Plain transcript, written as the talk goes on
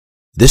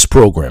This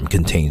program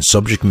contains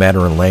subject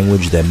matter and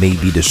language that may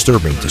be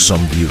disturbing to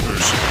some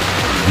viewers.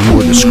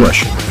 Viewer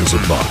discretion is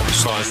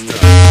advised.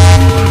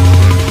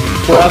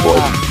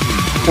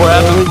 We're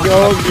having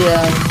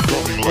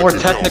more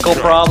technical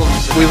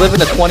problems. We live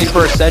in the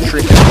 21st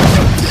century.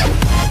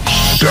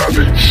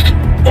 Savaged,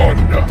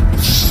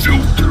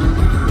 unfiltered.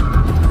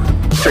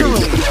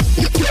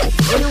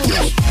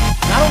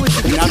 Not only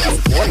should we not be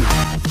supporting it,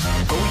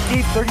 but we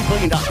gave $30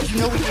 billion. Did you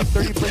know we gave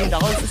 $30 billion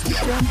this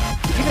weekend?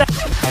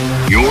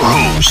 Your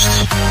host,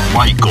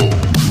 Michael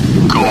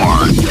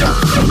Gardner.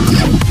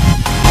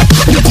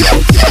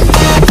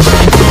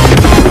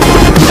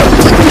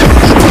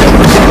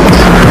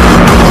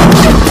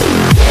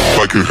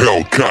 Like a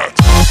Hellcat.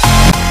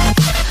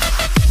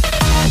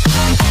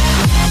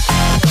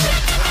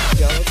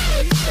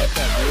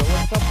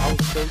 I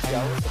was so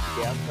jealous of the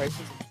gas prices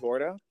in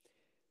Florida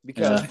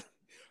because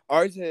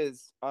ours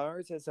is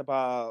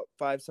about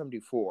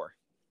 $5.74.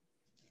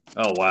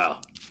 Oh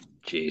wow,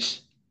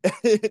 jeez.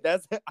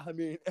 That's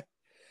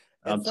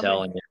I'm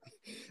telling you.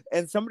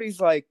 And somebody's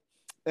like,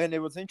 and it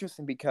was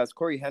interesting because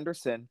Corey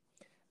Henderson,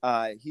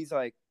 he's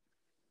like,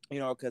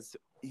 because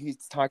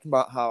he's talking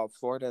about how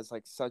Florida is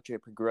like such a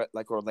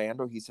like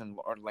Orlando. He's in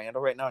Orlando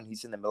right now, and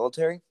he's in the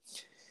military.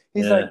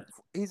 He's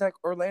like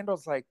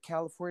Orlando's like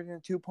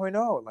California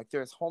 2.0. Like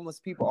there's homeless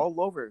people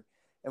all over.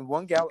 And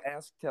one gal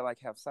asked to like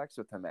have sex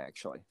with him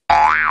actually.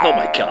 Oh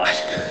my god.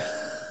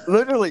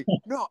 Literally.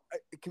 No,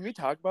 can we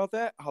talk about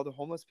that? How the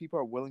homeless people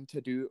are willing to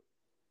do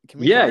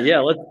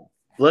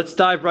Let's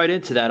dive right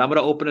into that. I'm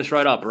gonna open this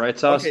right up, right,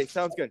 Sauce? Okay,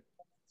 sounds good.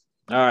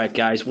 All right,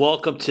 guys.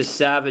 Welcome to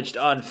Savaged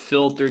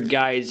Unfiltered,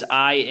 guys.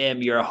 I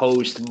am your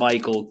host,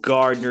 Michael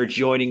Gardner.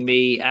 Joining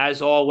me,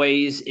 as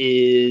always,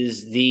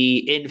 is the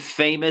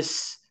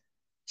infamous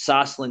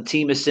Saucelin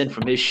Timison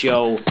from his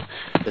show,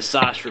 The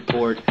Sauce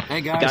Report.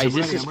 Hey, guys.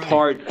 This is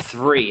part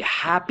 3.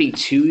 Happy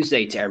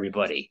Tuesday to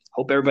everybody.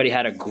 Hope everybody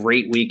had a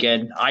great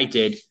weekend. I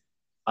did.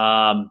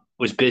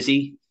 Was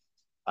busy.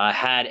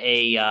 Had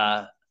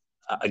a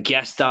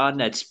guest on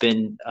that's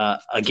been,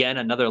 again,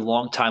 another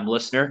longtime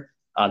listener.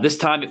 This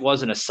time it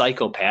wasn't a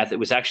psychopath. It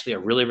was actually a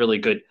really, really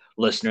good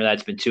listener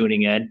that's been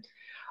tuning in.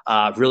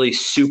 Really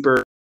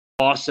super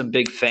awesome,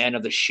 big fan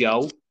of the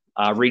show.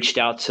 Reached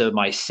out to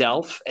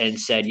myself and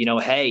said,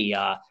 hey,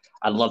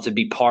 I'd love to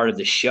be part of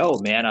the show,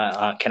 man.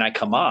 Can I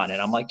come on?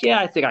 And I'm like, yeah,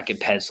 I think I can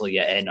pencil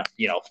you in,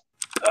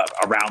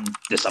 around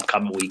this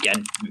upcoming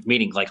weekend,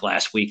 meaning like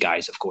last week,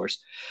 guys, of course.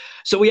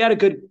 So we had a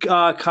good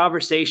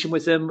conversation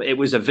with him. It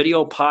was a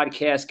video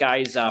podcast,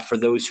 guys, for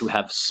those who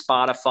have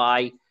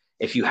Spotify.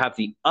 If you have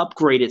the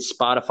upgraded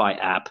Spotify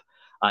app,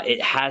 it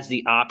has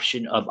the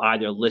option of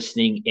either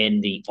listening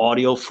in the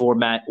audio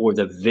format or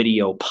the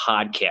video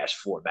podcast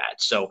format.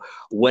 So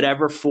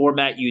whatever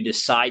format you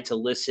decide to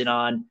listen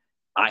on,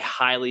 I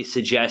highly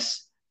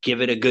suggest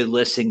give it a good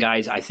listen,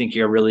 guys. I think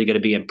you're really going to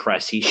be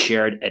impressed. He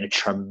shared a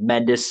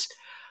tremendous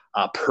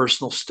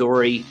personal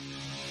story.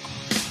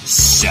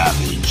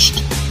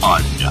 Savaged,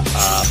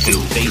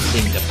 unfiltered.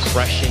 Facing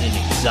depression and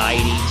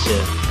anxiety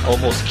to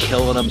almost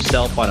killing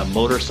himself on a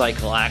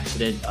motorcycle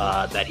accident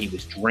that he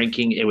was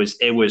drinking. It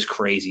was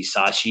crazy,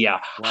 Sasha. Yeah,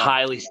 wow.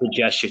 Highly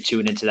suggest you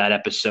tune into that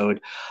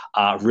episode.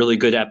 Really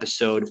good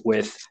episode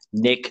with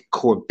Nick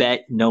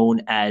Corbett,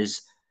 known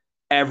as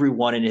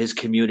everyone in his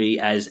community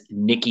as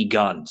Nicky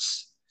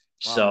Guns.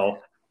 Wow. So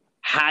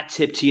hat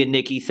tip to you,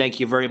 Nicky. Thank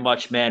you very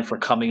much, man, for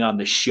coming on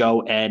the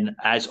show. And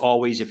as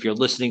always, if you're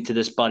listening to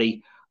this,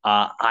 buddy,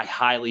 I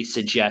highly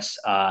suggest,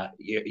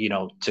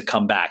 to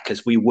come back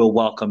because we will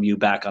welcome you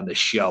back on the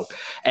show.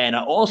 And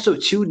also,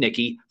 too,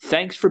 Nicky,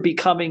 thanks for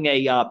becoming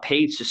a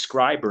paid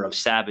subscriber of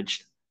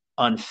Savaged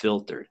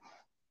Unfiltered.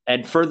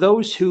 And for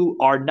those who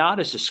are not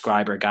a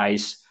subscriber,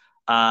 guys,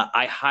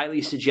 I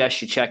highly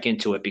suggest you check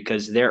into it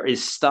because there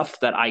is stuff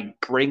that I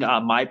bring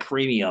on my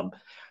premium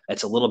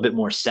that's a little bit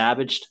more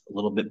savaged, a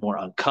little bit more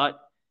uncut,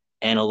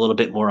 and a little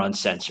bit more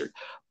uncensored.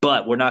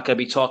 But we're not going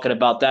to be talking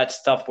about that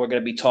stuff. We're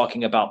going to be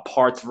talking about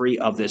part 3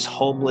 of this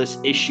homeless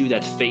issue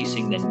that's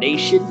facing the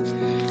nation.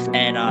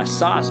 And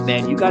Sauce,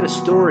 man, you got a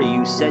story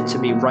you said to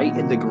me right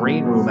in the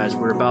green room as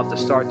we're about to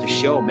start the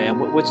show,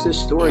 man. What's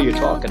this story you're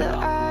talking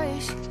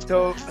about?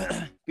 So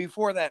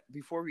before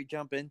we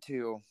jump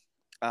into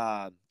it,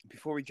 I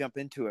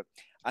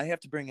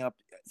have to bring up.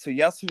 So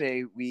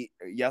yesterday,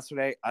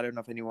 I don't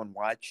know if anyone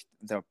watched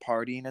the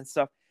partying and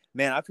stuff.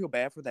 Man, I feel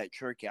bad for that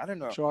turkey. I don't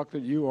know.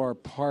 Chocolate, you are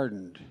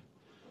pardoned.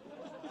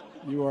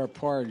 You are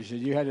pardoned. You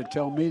said you had to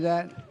tell me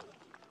that? Do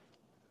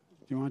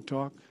you want to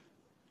talk?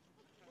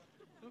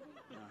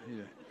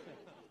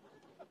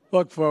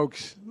 Look,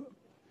 folks,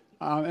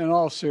 in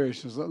all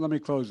seriousness, let me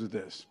close with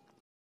this.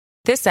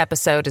 This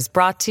episode is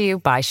brought to you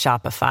by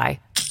Shopify.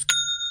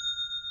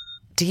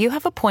 Do you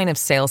have a point of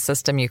sale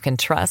system you can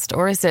trust,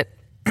 or is it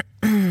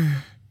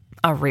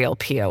a real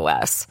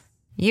POS?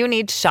 You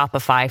need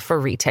Shopify for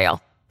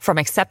retail. From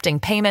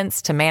accepting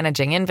payments to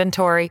managing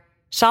inventory,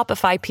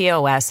 Shopify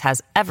POS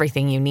has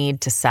everything you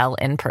need to sell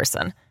in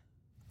person.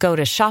 Go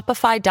to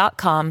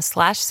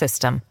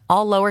shopify.com/system,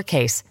 all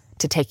lowercase,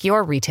 to take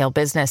your retail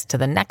business to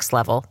the next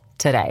level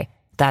today.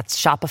 That's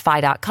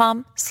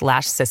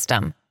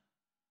shopify.com/system.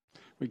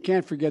 We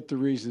can't forget the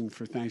reason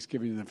for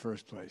Thanksgiving in the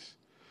first place.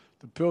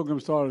 The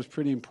Pilgrims thought it was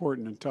pretty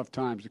important in tough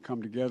times to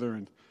come together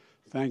and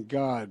thank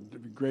God, to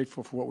be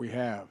grateful for what we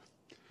have.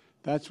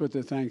 That's what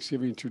the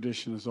Thanksgiving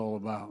tradition is all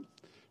about,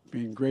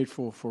 being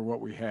grateful for what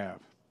we have.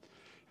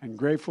 And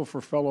grateful for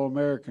fellow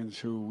Americans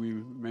who we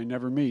may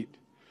never meet,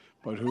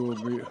 but who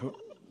will be,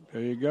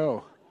 there you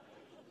go.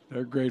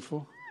 They're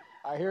grateful.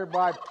 I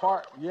hereby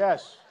pardon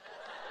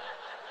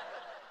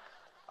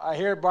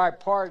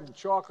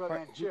chocolate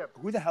and chip.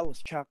 Who the hell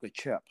is Chocolate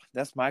Chip?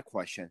 That's my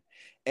question.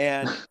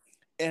 And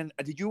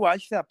did you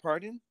watch that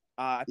pardon?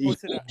 I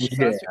posted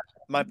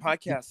my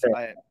podcast.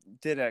 I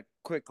did a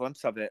quick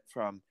glimpse of it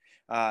from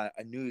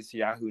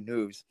Yahoo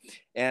News,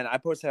 and I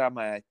posted it on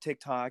my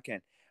TikTok.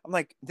 And I'm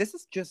like, this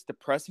is just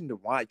depressing to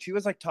watch. She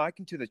was like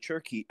talking to the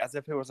turkey as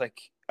if it was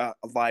like a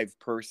live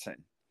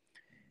person.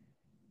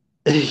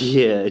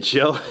 Yeah,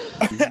 Joe.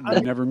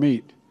 We never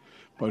meet,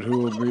 but who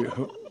will be?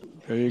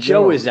 There you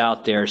Joe go. is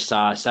out there,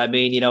 Sauce. I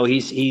mean,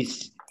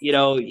 he's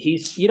what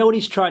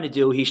he's trying to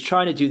do. He's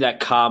trying to do that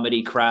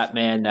comedy crap,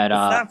 man. That it's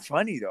not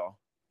funny though.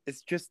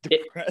 It's just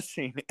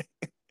depressing.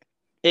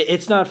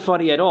 It's not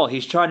funny at all.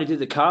 He's trying to do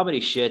the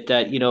comedy shit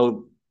that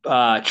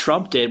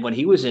Trump did when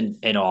he was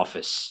in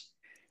office.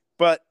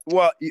 But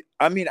I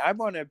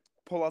want to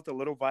pull out the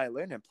little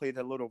violin and play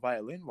the little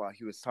violin while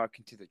he was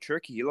talking to the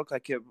turkey. He looked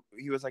like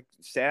he was like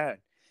sad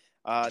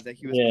that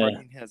he was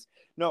parking his.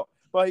 No,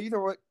 but either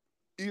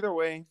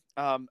way,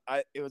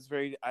 I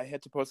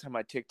had to post on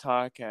my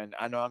TikTok, and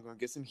I know I'm going to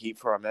get some heat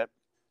from it.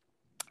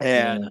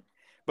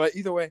 But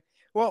either way,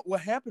 well,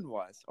 what happened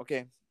was,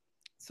 okay,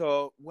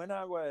 so when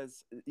I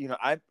was,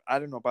 I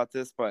don't know about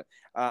this, but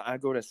I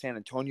go to San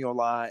Antonio a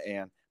lot,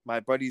 and my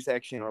buddy's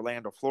actually in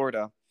Orlando,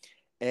 Florida,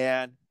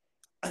 and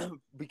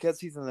because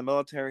he's in the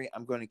military,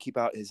 I'm going to keep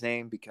out his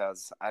name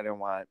because I don't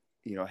want,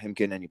 him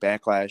getting any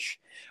backlash.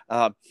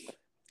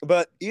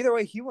 But either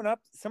way,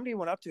 somebody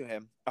went up to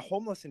him, a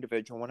homeless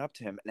individual went up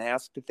to him and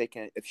asked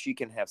if she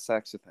can have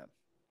sex with him.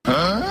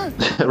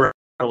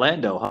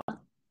 Orlando, huh?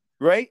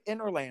 Right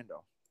in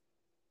Orlando.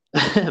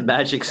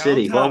 Magic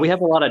City. Well, we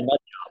have a lot of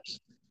nut jobs.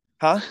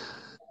 Huh?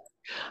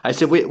 I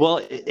said,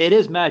 it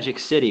is Magic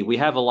City. We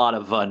have a lot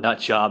of nut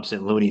jobs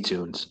and Looney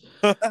Tunes.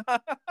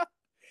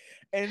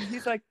 And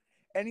he's like,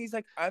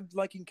 I'm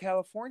like in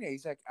California.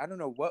 He's like, I don't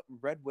know what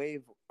red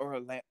wave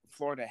or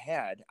Florida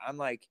had. I'm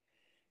like,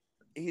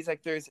 he's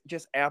like, there's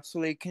just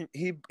absolutely.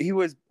 He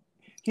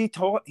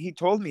told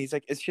me, he's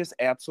like, it's just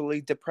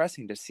absolutely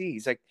depressing to see.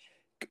 He's like,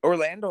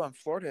 Orlando and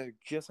Florida are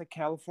just like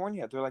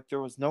California. They're like,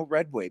 there was no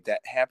red wave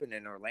that happened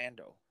in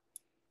Orlando.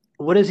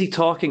 What is he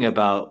talking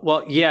about?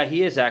 Well, yeah,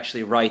 he is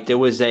actually right. There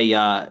was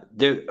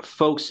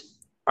folks.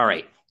 All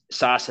right.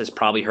 Sauce has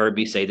probably heard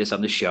me say this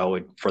on the show.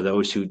 And for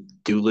those who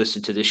do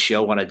listen to this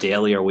show on a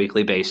daily or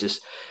weekly basis,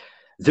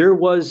 there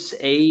was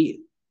a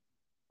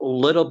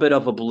little bit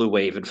of a blue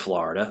wave in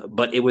Florida,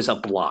 but it was a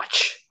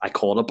blotch. I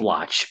call it a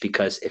blotch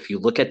because if you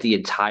look at the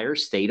entire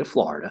state of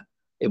Florida,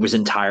 it was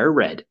entire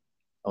red.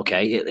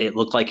 Okay. It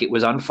looked like it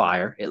was on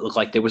fire. It looked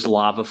like there was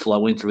lava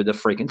flowing through the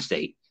freaking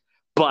state.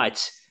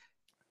 But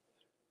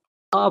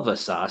lava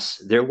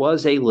sauce, there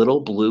was a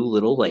little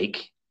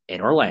lake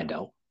in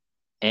Orlando,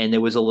 and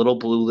there was a little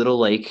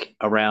lake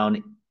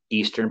around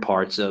eastern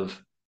parts of.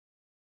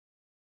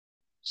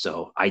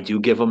 So I do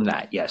give them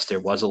that. Yes, there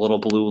was a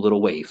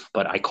little wave,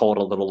 but I call it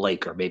a little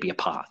lake or maybe a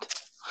pond.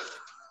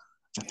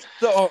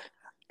 So,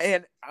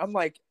 and I'm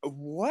like,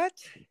 what?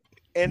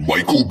 And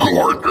Michael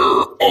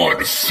Gardner,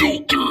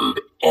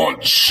 unfiltered,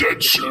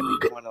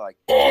 uncensored,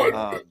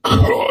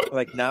 uncut.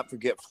 Like not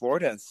forget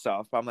Florida and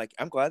stuff. I'm like,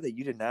 I'm glad that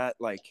you did not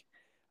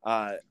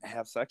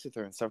have sex with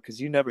her and stuff, because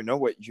you never know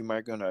what you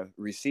might gonna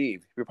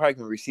receive. You're probably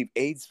gonna receive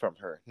AIDS from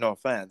her. No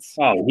offense.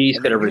 Oh, he's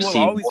gonna receive.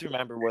 You'll always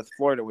remember with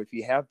Florida if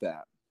you have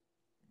that.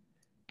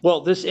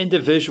 Well, this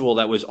individual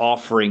that was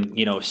offering,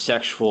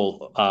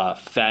 sexual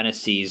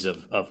fantasies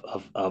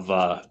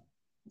of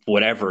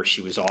whatever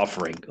she was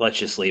offering. Let's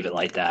just leave it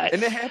like that.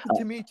 And it happened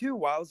to me too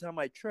while I was on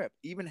my trip.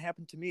 Even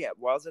happened to me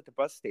while I was at the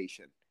bus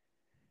station.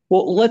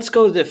 Well, let's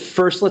go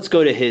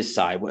to his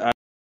side. Is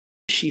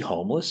she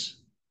homeless?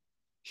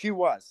 She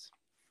was.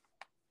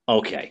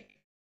 Okay.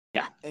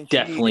 Yeah,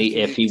 definitely.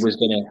 If he was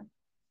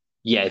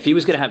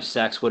gonna have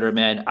sex with her,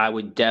 man, I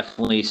would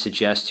definitely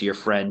suggest to your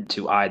friend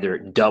to either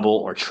double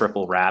or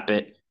triple wrap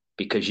it,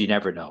 because you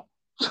never know.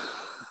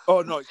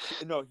 Oh no!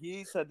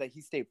 He said that he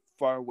stayed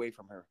far away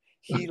from her.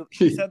 She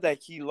said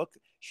that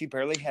she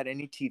barely had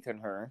any teeth in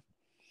her,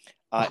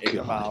 in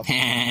her mouth,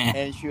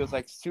 and she was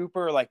like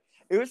super like.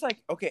 It was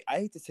like, okay, I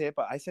hate to say it,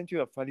 but I sent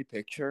you a funny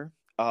picture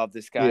of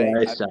this guy.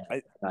 Yeah,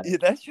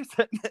 that's just.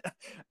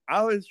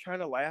 I was trying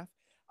to laugh.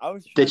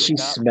 Did she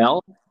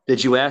smell?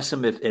 Did you ask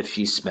him if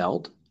she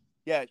smelled?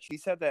 Yeah, she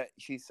said that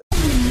she's.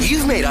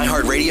 You've made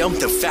iHeartRadio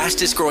the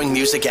fastest growing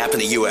music app in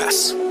the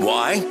U.S.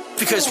 Why?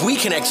 Because we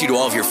connect you to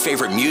all of your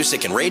favorite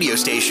music and radio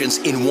stations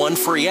in one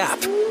free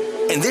app.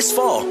 And this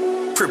fall,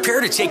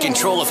 prepare to take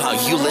control of how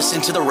you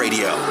listen to the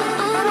radio.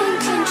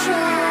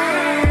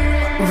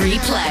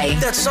 Replay.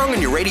 That song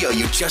on your radio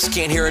you just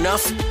can't hear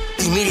enough?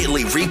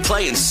 Immediately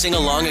replay and sing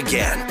along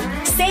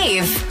again.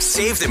 Save.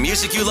 Save the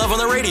music you love on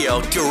the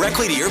radio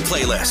directly to your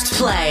playlist.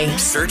 Play.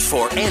 Search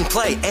for and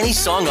play any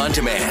song on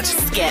demand.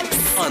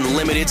 Skips.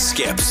 Unlimited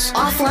skips.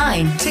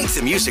 Offline. Take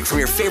the music from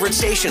your favorite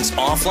stations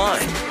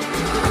offline.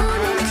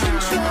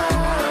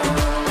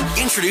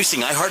 Introducing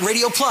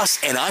iHeartRadio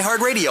Plus and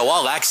iHeartRadio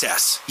All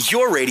Access.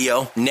 Your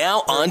radio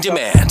now on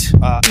demand.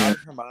 Out of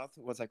her mouth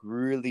was like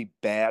really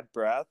bad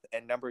breath,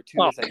 and number two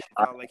is like she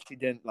felt like she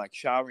didn't like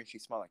shower and she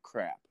smelled like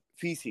crap.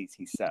 Feces,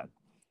 he said.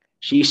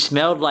 She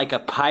smelled like a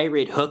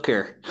pirate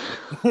hooker.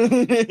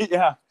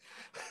 Yeah.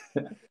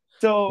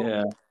 So,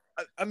 Yeah.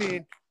 I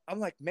mean, I'm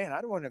like, man,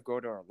 I don't want to go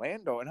to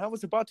Orlando, and I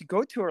was about to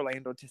go to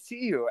Orlando to see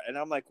you, and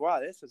I'm like, wow,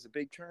 this is a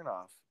big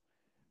turnoff.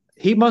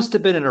 He must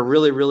have been in a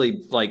really,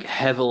 really like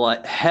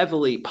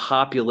heavily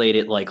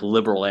populated like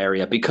liberal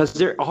area, because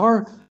there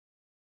are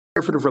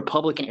conservative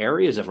Republican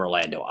areas of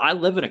Orlando. I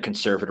live in a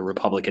conservative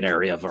Republican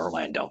area of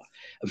Orlando,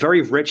 a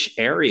very rich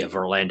area of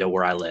Orlando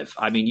where I live.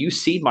 I mean, you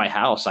see my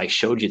house. I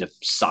showed you the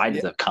side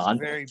of the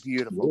condo. Very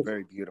beautiful,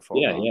 very beautiful.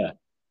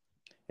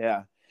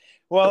 Yeah.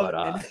 Well,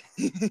 But,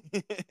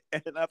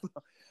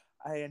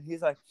 and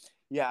he's like,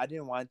 yeah, I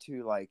didn't want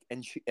to like,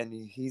 and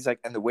he's like,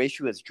 and the way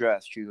she was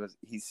dressed,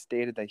 he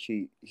stated that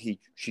she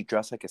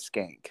dressed like a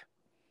skank,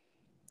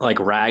 like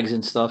rags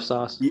and stuff,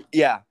 Sauce.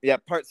 Yeah.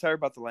 Sorry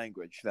about the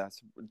language. I'm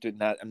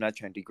not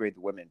trying to degrade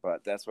the women,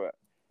 but that's what.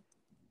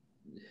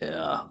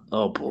 Yeah.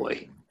 Oh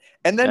boy.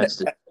 And then,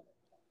 so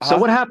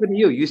what happened to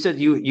you? You said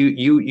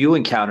you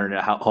encountered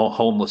a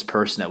homeless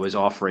person that was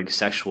offering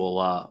sexual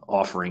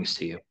offerings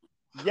to you.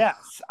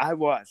 Yes, I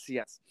was.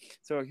 Yes.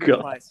 So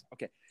here's my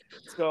okay.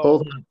 So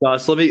hold on,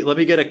 Sauce. Let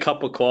me get a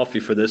cup of coffee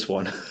for this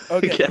one.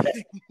 Okay.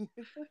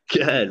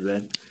 Go ahead,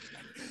 man.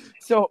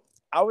 So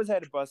I was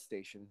at a bus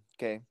station,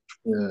 okay,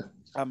 yeah,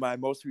 on my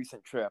most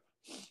recent trip,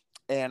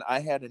 and I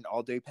had an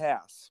all-day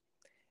pass.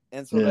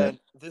 And so then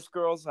this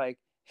girl's like,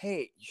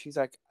 hey, she's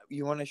like,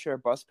 you want to share a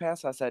bus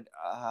pass? I said,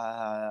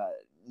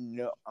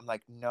 no. I'm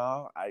like,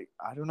 no, I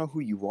don't know who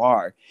you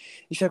are. And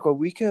she's like, well,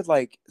 we could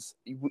like,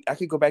 I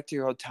could go back to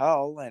your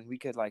hotel and we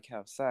could like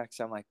have sex.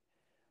 I'm like,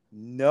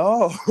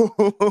 no.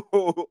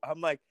 I'm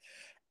like,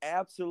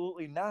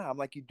 absolutely not. I'm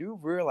like, you do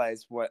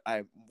realize what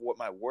my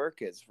work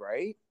is,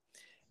 right?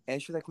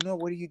 And she's like, no,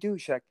 what do you do?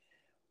 She's like,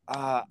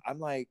 I'm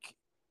like,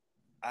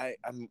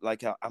 I'm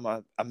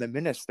a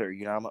minister,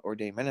 you know, I'm an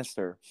ordained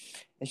minister.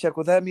 And she's like,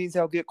 well, that means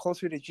I'll get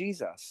closer to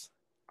Jesus.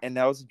 And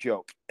that was a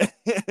joke.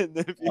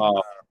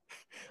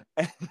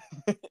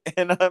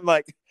 And I'm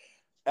like,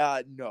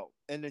 no.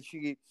 And then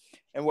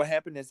what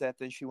happened is that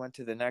then she went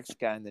to the next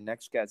guy, and the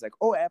next guy's like,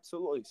 oh,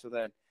 absolutely. So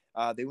then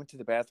they went to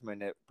the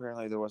bathroom, and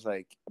apparently there was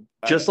like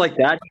just like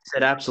that. He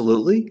said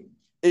absolutely.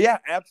 Yeah,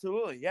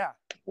 absolutely. Yeah.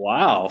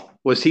 Wow.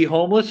 Was he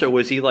homeless, or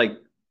was he like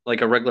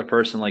a regular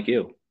person like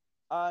you?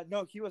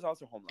 No, he was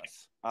also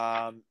homeless.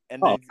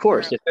 And of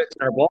course, if it's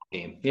our ball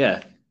game,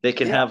 yeah, they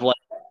can have like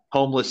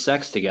homeless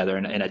sex together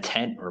in a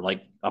tent or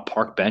like a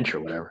park bench or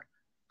whatever.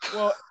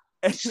 Well,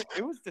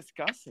 it was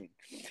disgusting,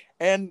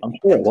 and I'm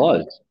sure it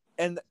was.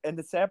 And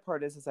the sad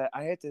part is that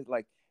I had to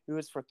like, it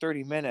was for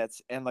 30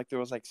 minutes, and like there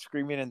was like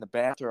screaming in the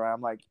bathroom.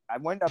 I'm like, I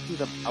went up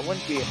to I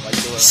wouldn't be like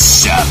there was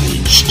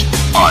savaged,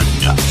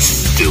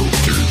 unfiltered.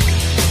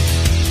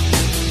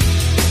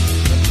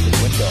 The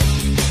window,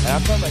 and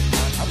I'm like,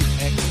 I was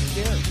actually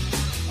scared.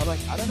 I'm like,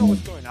 I don't know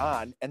what's going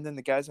on. And then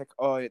the guy's like,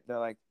 oh, they're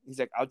like, he's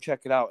like, I'll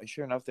check it out. And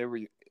sure enough,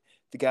 the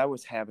guy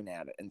was having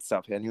at it and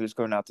stuff, and he was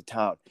going out to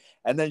town.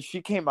 And then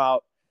she came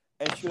out,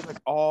 and she was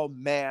like all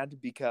mad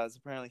because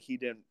apparently he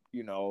didn't,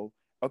 you know.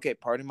 Okay,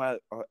 pardon the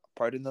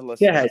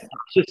listener. Yeah,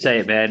 just say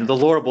it, man. The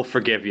Lord will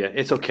forgive you.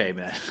 It's okay,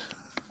 man.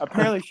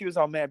 Apparently, she was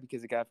all mad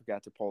because the guy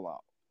forgot to pull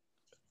out.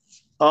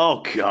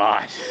 Oh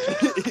God.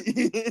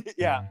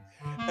 Yeah,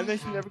 and then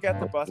she never got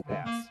the bus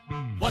pass.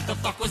 What the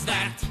fuck was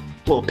that?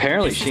 Well,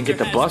 apparently she didn't get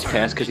the bus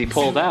pass because he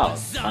pulled out.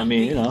 I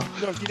mean, you know.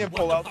 No, he didn't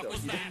pull out though.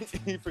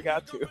 He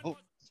forgot to.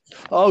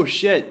 Oh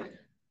shit.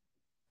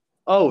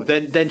 Oh,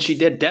 then she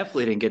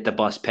definitely didn't get the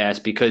bus pass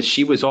because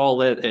she was all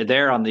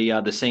there on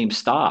the same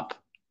stop.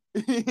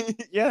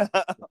 Yeah.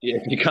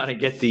 You kind of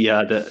get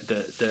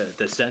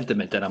the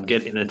sentiment that I'm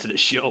getting into the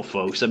show,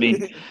 folks. I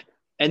mean,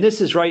 and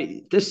this is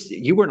right.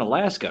 You were in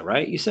Alaska,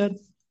 right? You said.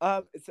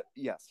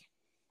 Yes.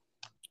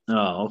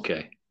 Oh,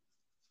 okay.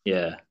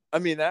 Yeah. I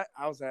mean, I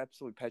was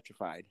absolutely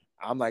petrified.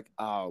 I'm like,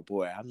 oh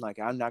boy. I'm like,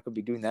 I'm not gonna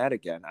be doing that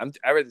again. I'd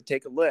rather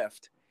take a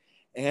lift.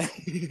 And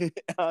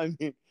I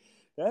mean,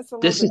 that's a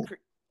little bit.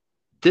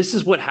 This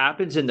is what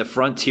happens in the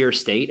frontier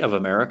state of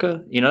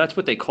America. You know, that's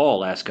what they call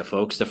Alaska,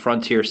 folks, the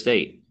frontier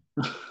state.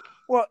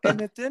 Well,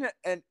 and it didn't,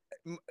 and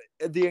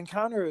the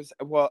encounters.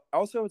 Well,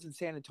 also it was in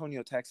San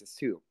Antonio, Texas,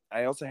 too.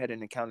 I also had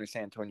an encounter in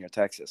San Antonio,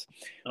 Texas.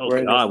 Oh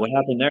God, what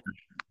happened there?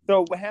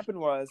 So what happened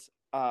was,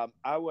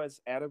 I was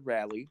at a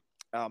rally.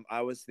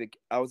 I was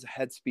a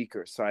head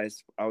speaker, so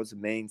I was the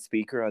main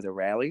speaker of the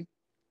rally.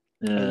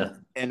 Yeah.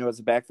 And it was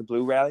a Back the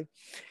Blue rally.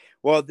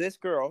 Well, this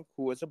girl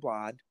who was a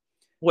blonde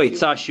Wait,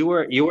 Sash, you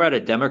were at a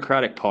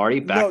Democratic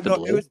Party back to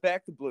blue? It was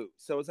Back to Blue.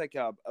 So it was like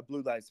a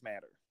Blue Lives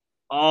Matter.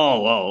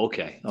 Oh,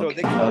 okay. So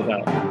okay.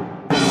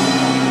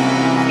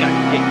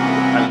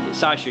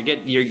 Sash, you're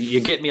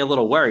getting me a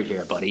little worried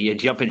here, buddy. You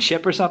jumping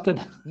ship or something?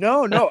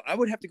 No. I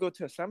would have to go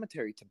to a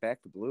cemetery to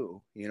Back to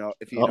Blue.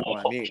 If you know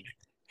what I mean.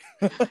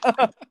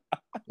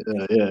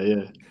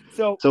 Yeah.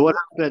 So what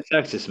happened in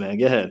Texas, man?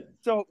 Go ahead.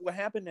 So what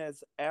happened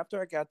is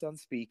after I got done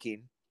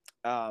speaking,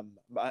 I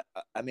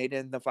made it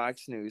in the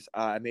Fox News.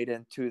 I made it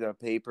into the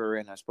paper,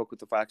 and I spoke with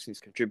the Fox News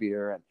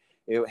contributor, and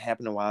it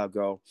happened a while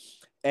ago.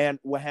 And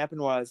what happened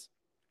was,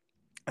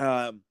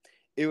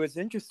 it was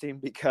interesting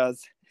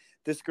because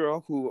this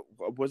girl who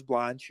was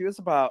blonde, she was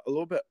about a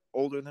little bit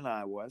older than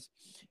I was,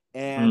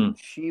 and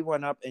she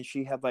went up and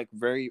she had like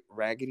very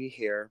raggedy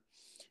hair,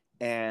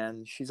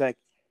 and she's like,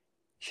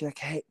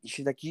 hey,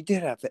 you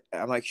did have it.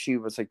 I'm like, she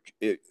was like,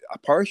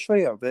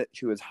 partially of it,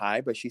 she was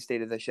high, but she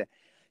stated that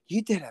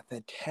you did a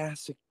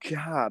fantastic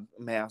job,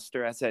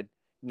 Master. I said,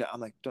 no, I'm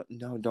like,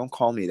 don't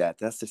call me that.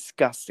 That's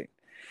disgusting.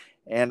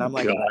 And I'm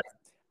like,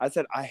 I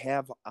said,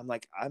 I'm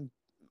like,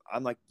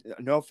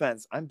 no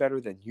offense, I'm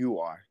better than you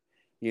are,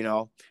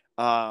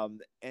 and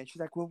she's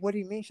like, well, what do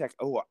you mean? She's like,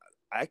 oh,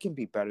 I can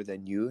be better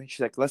than you. And she's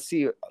like, let's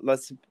see,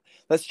 let's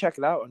check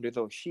it out under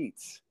those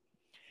sheets.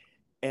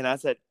 And I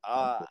said,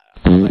 I'm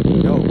like,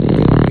 no.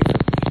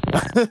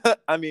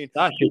 I mean,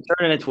 gosh, you're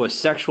turning into a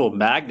sexual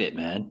magnet,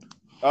 man.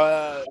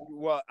 No.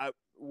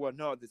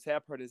 The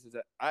sad part is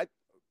that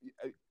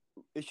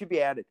it should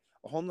be added,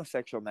 a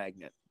homosexual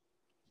magnet.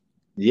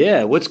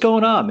 Yeah, what's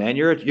going on, man?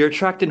 You're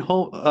attracting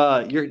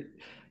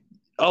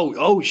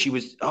she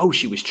was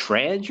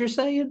trans. You're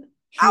saying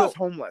she was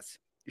homeless.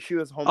 She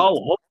was homeless.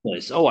 Oh,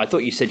 homeless. Oh, I thought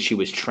you said she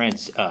was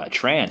trans, like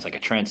a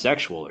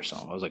transsexual or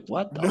something. I was like,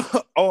 what? No.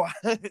 Oh,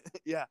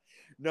 yeah.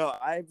 No,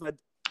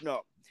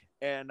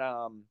 and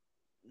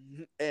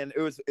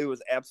it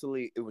was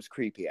absolutely, it was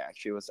creepy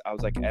actually.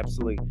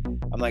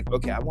 I'm like,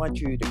 okay, I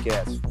want you to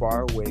get as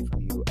far away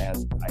from you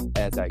as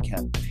I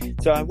can.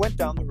 So I went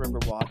down the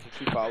Riverwalk, and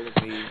she followed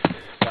me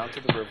down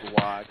to the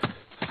Riverwalk,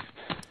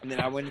 and then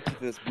I went into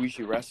this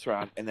bougie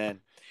restaurant, and then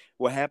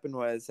what happened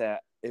was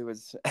that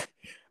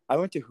I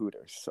went to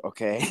Hooters,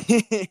 okay?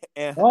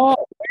 And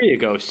there you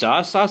go,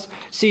 Sauce.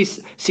 See,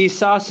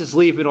 Sauce is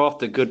leaving off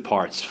the good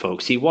parts,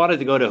 folks. He wanted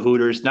to go to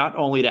Hooters not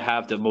only to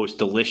have the most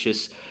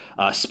delicious,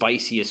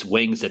 spiciest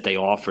wings that they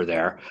offer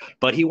there,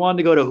 but he wanted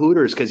to go to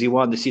Hooters because he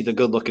wanted to see the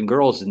good-looking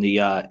girls in the,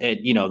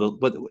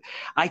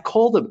 I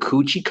call them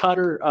coochie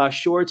cutter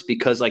shorts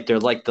because like they're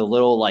like the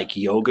little like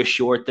yoga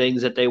short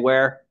things that they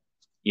wear,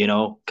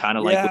 kind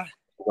of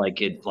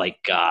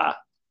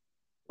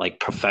like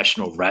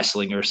professional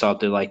wrestling or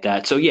something like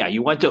that. So yeah,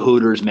 you went to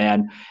Hooters,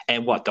 man.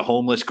 And what, the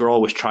homeless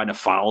girl was trying to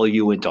follow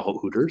you into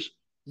Hooters?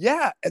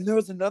 Yeah. And there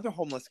was another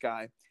homeless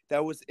guy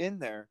that was in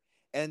there,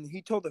 and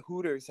he told the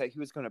Hooters that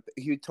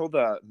he told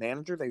the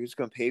manager that he was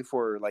going to pay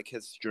for like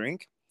his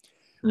drink.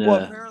 Yeah.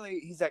 Well, apparently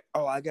he's like,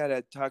 oh, I got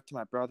to talk to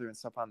my brother and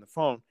stuff on the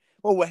phone.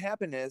 Well, what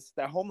happened is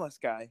that homeless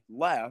guy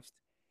left,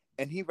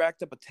 and he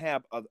racked up a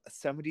tab of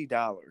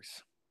 $70.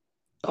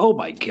 Oh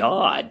my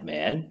God,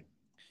 man.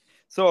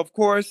 So of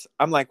course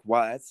I'm like,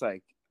 wow,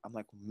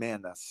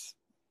 man, that's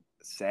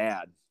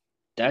sad.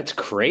 That's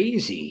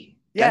crazy.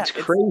 Yeah, that's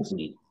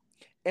crazy.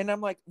 And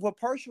I'm like, well,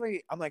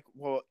 partially, I'm like,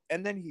 well,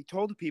 and then he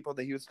told the people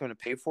that he was going to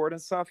pay for it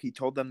and stuff. He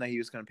told them that he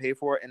was going to pay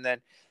for it, and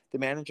then the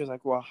manager's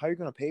like, well, how are you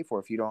going to pay for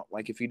it if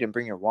you didn't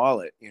bring your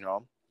wallet, And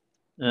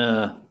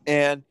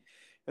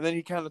then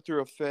he kind of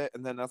threw a fit,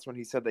 and then that's when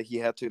he said that he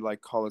had to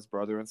like call his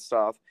brother and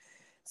stuff.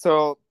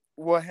 So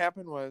what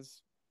happened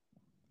was,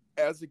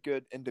 as a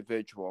good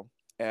individual,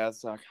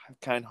 as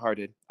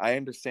kind-hearted, I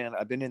understand.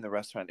 I've been in the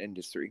restaurant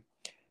industry,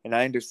 and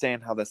I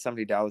understand how that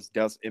 $70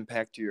 does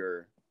impact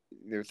your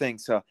thing.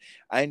 So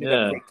I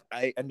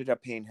ended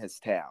up paying his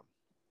tab.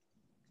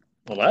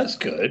 Well, that's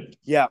good.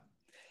 Yeah,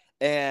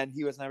 and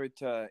he was never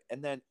to.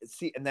 And then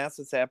and that's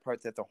the sad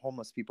part that the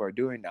homeless people are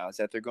doing now, is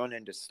that they're going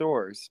into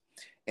stores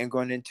and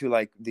going into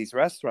like these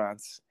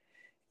restaurants,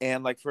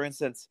 and like for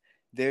instance,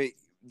 they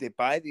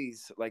buy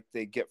these, like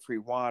they get free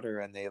water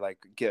and they like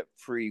get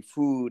free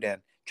food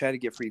and try to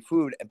get free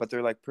food, but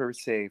they're like per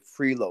se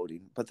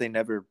freeloading, but they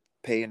never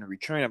pay in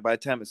return. And by the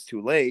time it's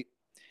too late,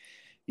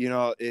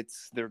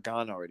 they're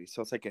gone already.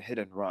 So it's like a hit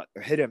and run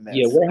or hit and miss.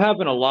 Yeah, we're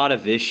having a lot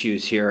of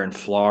issues here in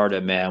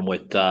Florida, man,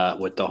 with the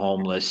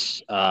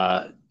homeless.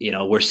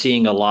 We're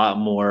seeing a lot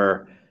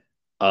more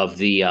of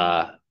the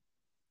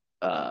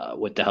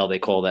what the hell they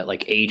call that,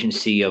 like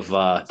agency of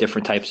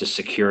different types of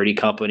security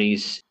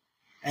companies.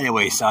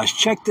 Anyway, Saj,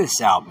 check this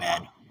out,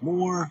 man.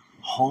 More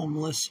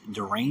homeless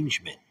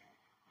derangement.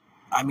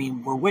 I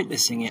mean, we're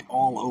witnessing it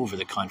all over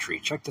the country.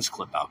 Check this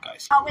clip out,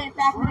 guys. I went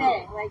back in the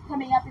day, like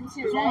coming up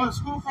into, right?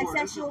 Like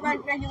sexual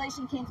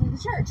regulation came through the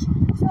church.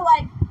 So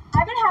like,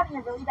 I've been having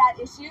a really bad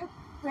issue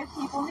with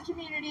people in the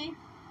community,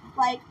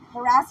 like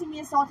harassing me,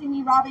 assaulting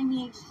me, robbing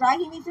me,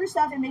 dragging me through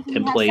stuff and making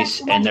me have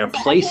sex. And they're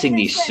placing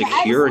these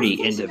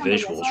security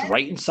individuals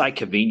right inside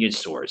convenience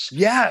stores.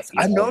 Yes,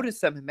 I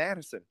noticed them in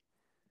Madison.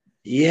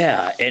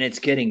 Yeah, and it's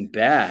getting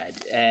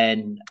bad.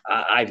 And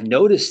I've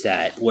noticed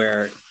that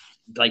where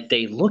like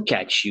they look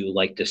at you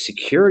like the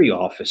security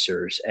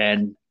officers.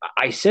 And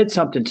I said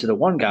something to the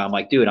one guy. I'm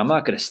like, dude, I'm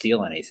not going to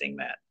steal anything,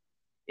 man.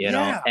 You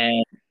know,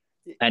 Yeah.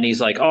 and he's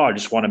like, oh, I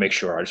just want to make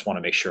sure. I just want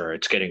to make sure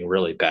it's getting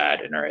really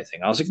bad and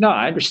everything. I was like, no,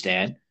 I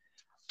understand.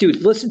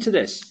 Dude, listen to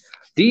this.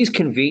 These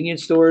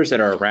convenience stores that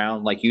are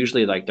around, like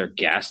usually like they're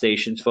gas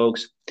stations,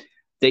 folks,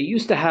 they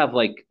used to have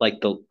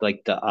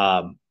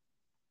the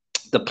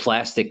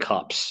plastic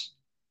cups,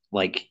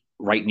 like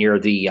right near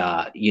the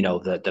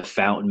the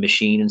fountain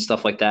machine and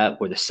stuff like that,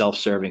 where the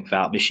self-serving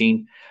fountain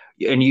machine,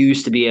 and you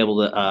used to be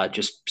able to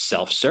just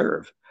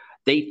self-serve.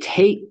 They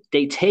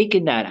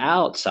taken that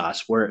out,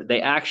 Sauce, where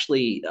they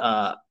actually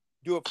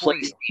Do it for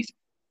you. these.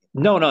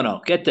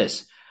 No. Get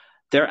this.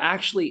 They're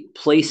actually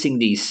placing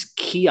these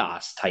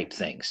kiosk type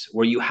things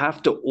where you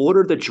have to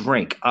order the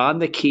drink on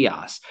the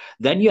kiosk.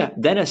 Then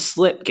a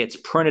slip gets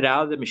printed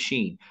out of the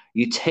machine.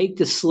 You take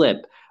the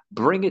slip,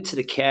 bring it to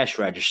the cash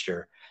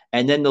register,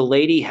 and then the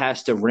lady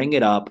has to ring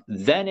it up.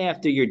 Then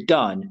after you're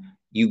done,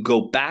 you go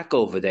back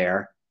over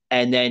there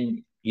and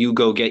then you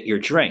go get your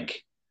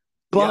drink.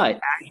 But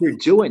as you're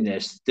doing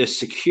this, the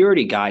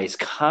security guy is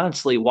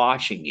constantly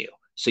watching you,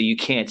 so you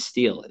can't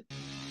steal it.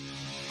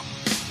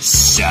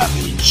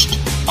 Savaged,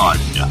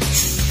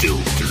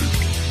 unfiltered.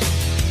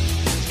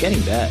 It's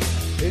getting bad.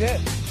 It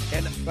is.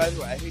 And by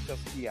the way, I hate those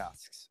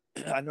kiosks.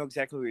 I know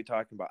exactly what you're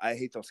talking about. I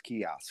hate those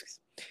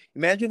kiosks.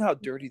 Imagine how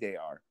dirty they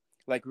are.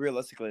 Like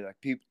realistically, like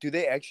people, do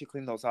they actually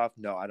clean those off?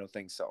 No, I don't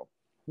think so.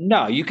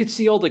 No, you could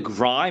see all the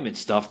grime and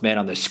stuff, man,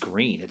 on the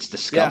screen. It's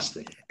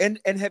disgusting. Yeah.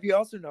 And have you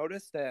also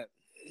noticed that?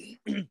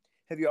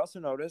 Have you also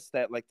noticed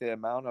that like the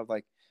amount of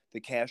like the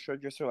cash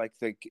register, like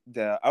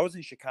the I was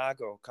in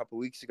Chicago a couple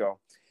weeks ago,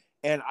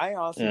 and I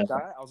honestly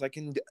thought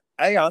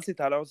I honestly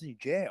thought I was in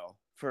jail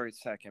for a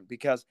second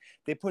because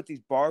they put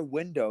these bar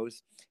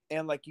windows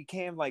and like you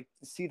can't like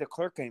see the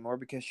clerk anymore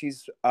because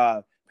she's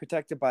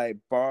protected by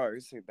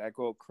bars that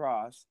go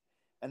across,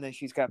 and then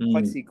she's got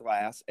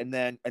plexiglass and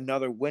then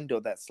another window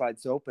that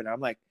slides open.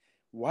 I'm like,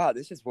 wow,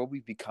 this is what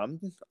we've become.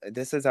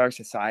 This is our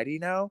society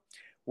now,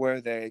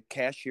 where the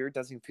cashier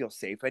doesn't feel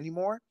safe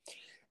anymore.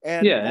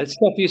 And it's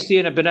stuff you see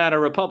in a banana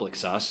republic,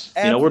 Sauce.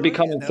 You know, we're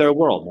becoming third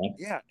world, man.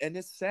 Yeah, and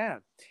it's sad.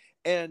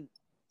 And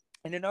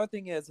another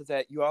thing is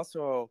that you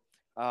also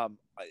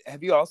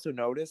have you also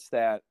noticed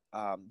that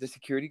the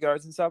security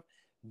guards and stuff,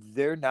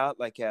 they're not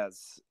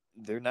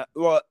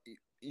well,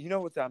 you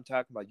know what I'm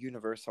talking about,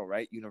 Universal,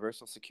 right?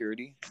 Universal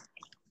Security.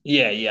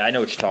 Yeah, I know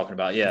what you're talking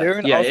about. Yeah, they're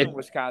in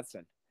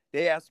Wisconsin.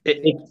 They asked.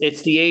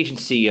 It's the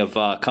agency of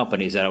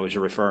companies that I was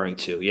referring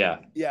to. Yeah.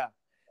 Yeah,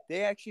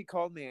 they actually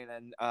called me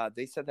and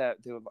they said that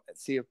they would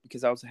see if,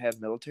 because I also have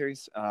military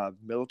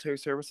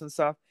service and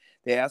stuff.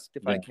 They asked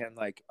if I can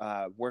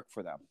work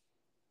for them.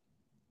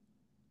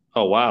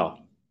 Oh wow.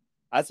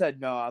 I said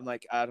no. I'm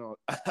like, I don't.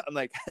 I'm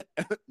like,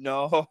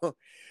 no,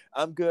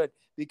 I'm good,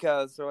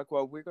 because they're like,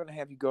 well, we're gonna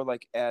have you go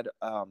like at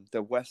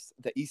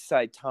the East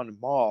Side Town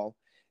Mall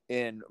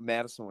in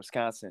Madison,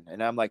 Wisconsin,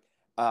 and I'm like,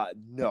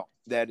 no,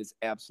 that is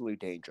absolutely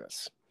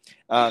dangerous,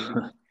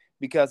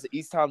 because the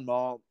East Town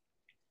Mall,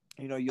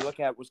 you know, you look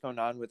at what's going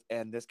on with,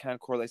 and this kind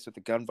of correlates with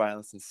the gun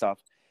violence and stuff.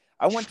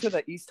 I went to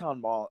the East Town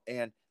Mall,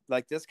 and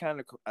like this kind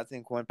of, I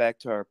think, went back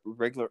to our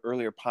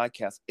earlier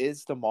podcast.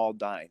 Is the mall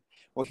dying?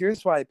 Well,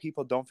 here's why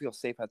people don't feel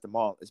safe at the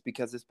mall: is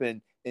because it's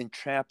been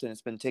entrapped and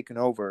it's been taken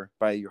over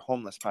by your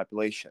homeless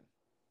population.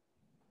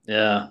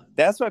 Yeah,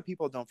 that's why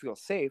people don't feel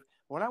safe.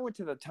 When I went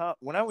to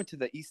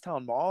the East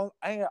Town Mall,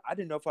 I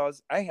didn't know if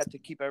I had to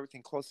keep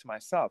everything close to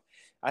myself.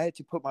 I had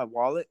to put my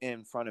wallet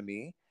in front of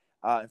me,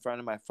 in front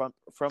of my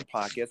front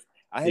pockets.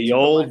 I had the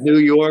old New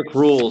York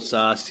rules,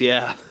 Sauce.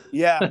 Yeah.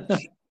 Yeah.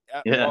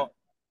 Yeah.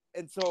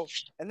 And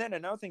then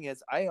another thing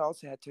is, I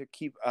also had to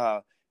keep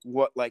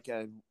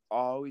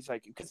always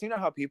because you know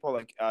how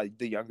people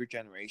the younger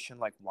generation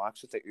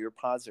walks with their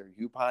earpods or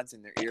U-pods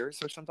in their ears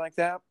or something like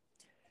that.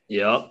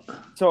 Yep.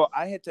 So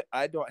I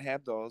don't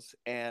have those,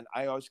 and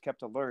I always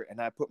kept alert, and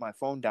I put my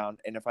phone down,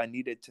 and if I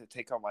needed to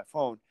take out my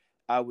phone,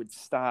 I would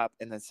stop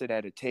and then sit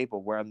at a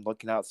table where I'm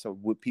looking out, so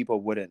people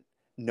wouldn't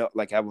know,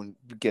 I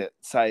wouldn't get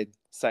side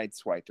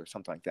swiped or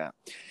something like that,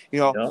 you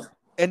know. Yep.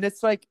 And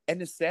it's and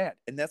it's sad,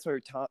 and that's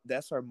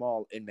our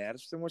mall in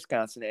Madison,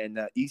 Wisconsin, and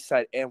the east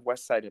side and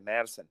west side of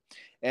Madison.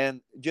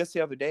 And just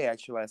the other day,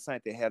 actually last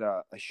night, they had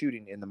a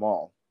shooting in the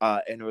mall,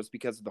 and it was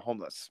because of the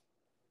homeless.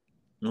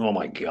 Oh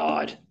my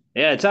God.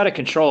 Yeah, it's out of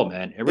control,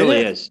 man. It really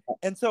is.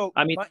 And so,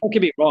 I mean, don't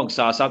get me wrong,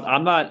 Sauce.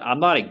 I'm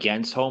not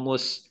against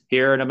homeless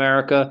here in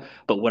America,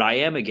 but what I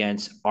am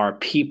against are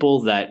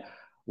people that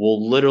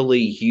will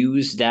literally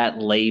use that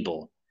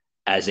label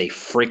as a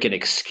freaking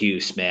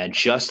excuse, man,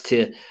 just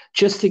to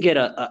get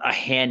a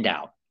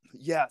handout.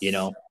 Yes. You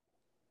know.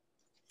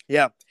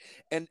 Yeah,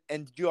 and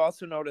did you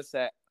also notice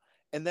that?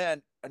 And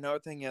then another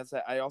thing is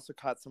that I also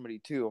caught somebody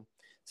too.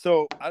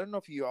 So I don't know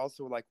if you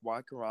also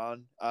walk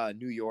around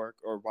New York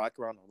or walk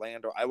around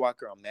Orlando. I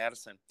walk around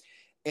Madison,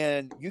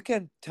 and you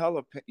can tell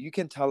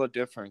a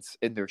difference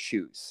in their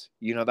shoes.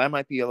 You know, that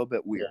might be a little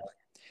bit weird.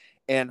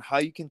 And how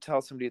you can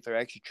tell somebody if they're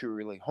actually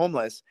truly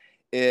homeless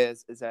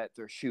is that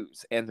their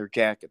shoes and their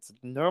jackets.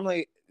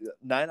 Normally,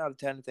 9 out of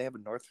 10, if they have a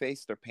North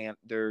Face,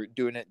 they're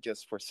doing it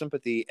just for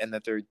sympathy, and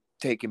that they're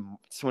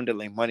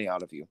swindling money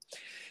out of you.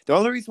 The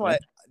only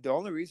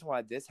reason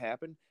why this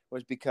happened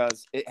was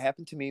because it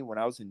happened to me when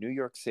I was in New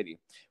York City,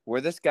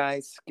 where this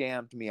guy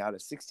scammed me out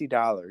of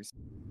 $60.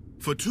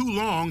 For too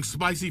long,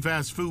 spicy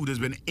fast food has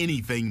been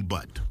anything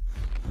but.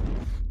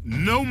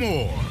 No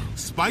more.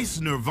 Spice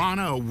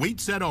Nirvana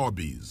awaits at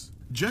Arby's.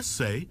 Just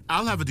say,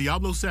 I'll have a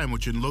Diablo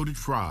sandwich and loaded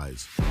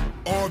fries.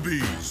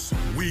 Arby's,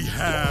 we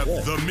have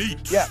the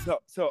meat. Yeah,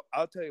 so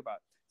I'll tell you about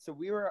it. So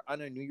we were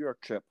on a New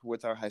York trip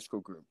with our high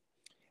school group.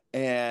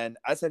 And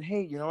I said,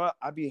 hey, you know what?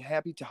 I'd be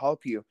happy to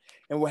help you.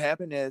 And what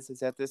happened is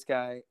that this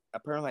guy,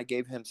 apparently I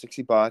gave him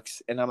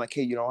 $60. And I'm like,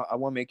 hey, you know what? I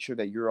want to make sure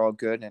that you're all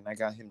good. And I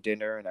got him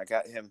dinner, and I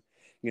got him,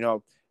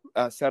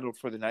 settled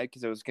for the night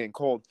because it was getting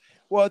cold.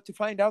 Well, to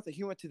find out that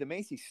he went to the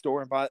Macy's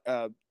store and bought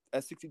a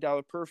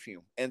 $60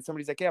 perfume. And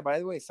somebody's like, yeah, by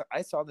the way, so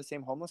I saw the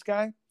same homeless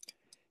guy.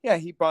 Yeah,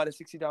 he bought a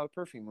 $60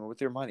 perfume with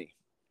their money.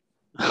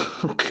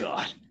 Oh,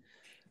 God.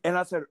 And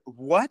I said,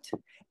 what?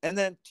 And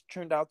then it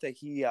turned out that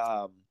he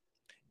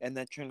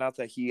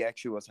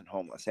actually wasn't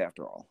homeless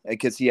after all,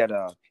 because he had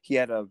a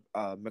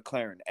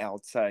McLaren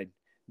outside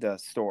the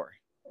store.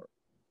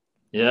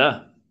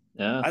 Yeah.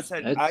 I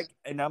said,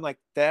 I'm like,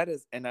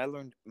 and I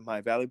learned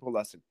my valuable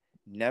lesson: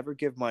 never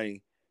give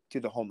money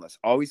to the homeless.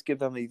 Always give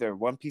them either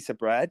one piece of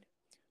bread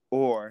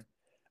or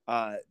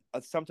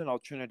something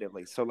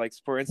alternatively. So, like,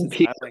 for instance,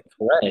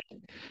 bread.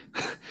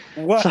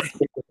 What?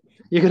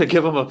 You're gonna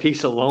give them a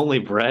piece of lonely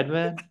bread,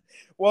 man?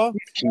 Well,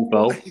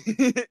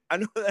 cheapo. I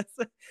know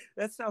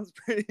that sounds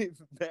pretty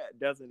bad,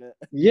 doesn't it?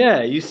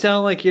 Yeah, you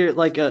sound like you're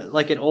like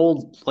an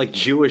old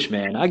Jewish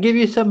man. I'll give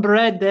you some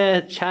bread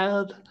there,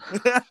 child.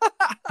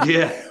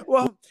 Yeah.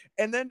 Well,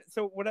 and then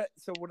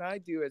what I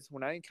do is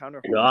when I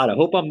encounter God, I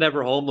hope I'm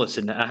never homeless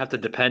and I have to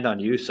depend on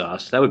you,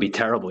 Sauce. That would be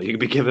terrible. You'd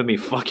be giving me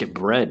fucking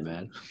bread,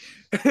 man.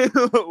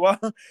 Well,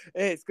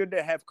 hey, it's good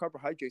to have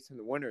carbohydrates in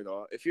the winter,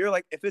 though. If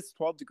it's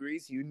 12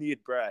 degrees, you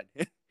need bread.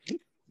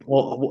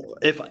 Well,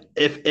 if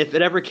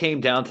it ever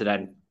came down to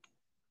that,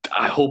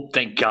 I hope,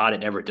 thank God, it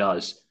never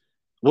does.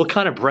 What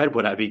kind of bread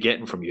would I be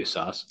getting from you,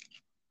 Sauce?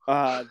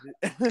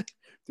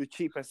 The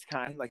cheapest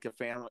kind, like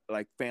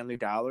Family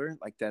Dollar,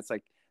 like that's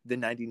like the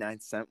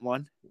 99-cent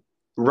one.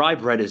 Rye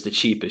bread is the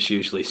cheapest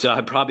usually, so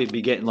I'd probably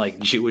be getting like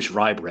Jewish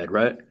rye bread,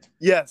 right?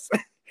 Yes.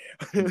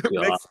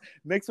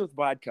 Mixed with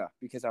vodka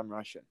because I'm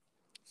Russian.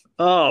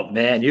 Oh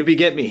man, you'd be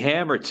getting me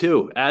hammered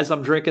too as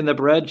I'm drinking the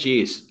bread.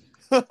 Jeez.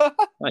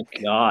 My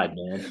God,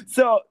 man.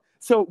 So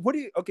what do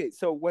you? Okay,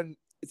 so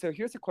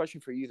here's a question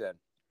for you then.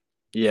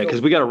 Yeah,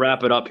 because we got to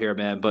wrap it up here,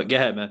 man. But go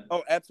ahead, man.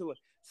 Oh, absolutely.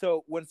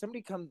 So when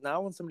somebody comes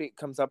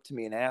up to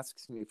me and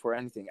asks me for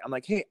anything, I'm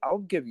like, hey, I'll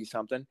give you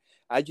something.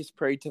 I just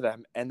pray to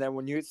them, and then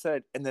when you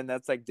said, and then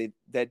that's like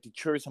that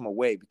deters them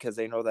away because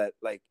they know that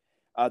like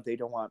they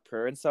don't want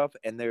prayer and stuff,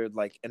 and they're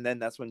like, and then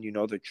that's when you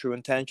know their true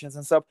intentions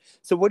and stuff.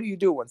 So what do you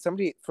do when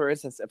somebody, for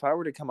instance, if I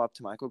were to come up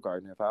to Michael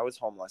Gardner, if I was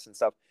homeless and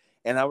stuff,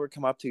 and I would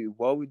come up to you,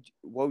 what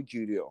would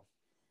you do?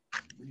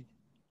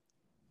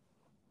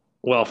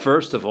 Well,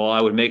 first of all, I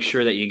would make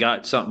sure that you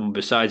got something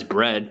besides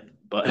bread.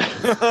 But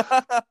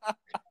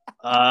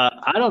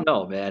I don't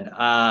know, man.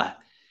 I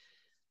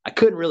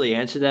couldn't really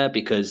answer that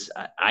because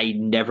I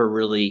never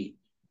really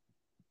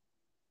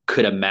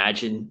could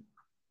imagine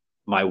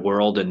my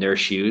world in their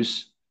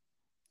shoes.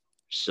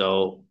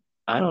 So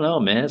I don't know,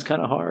 man. It's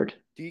kind of hard.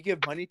 Do you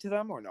give money to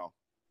them or no?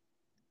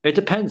 It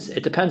depends.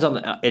 It depends on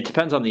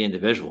the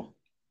individual.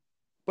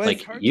 But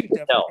like,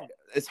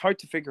 it's hard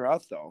to figure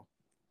out, though.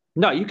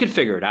 No, you could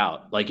figure it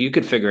out. Like, you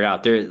could figure it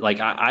out. There, like,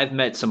 I've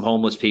met some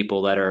homeless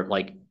people that are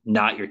like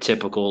not your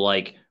typical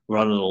like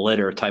running the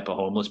litter type of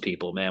homeless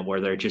people, man, where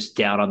they're just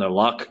down on their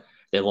luck.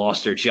 They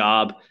lost their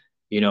job,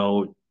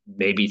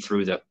 maybe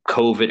through the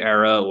COVID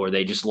era, or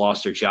they just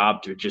lost their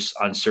job through just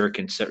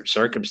uncertain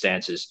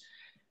circumstances,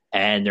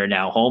 and they're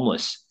now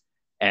homeless.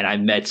 And I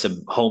met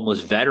some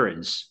homeless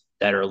veterans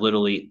that are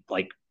literally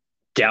like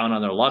down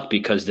on their luck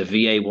because the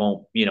VA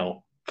won't,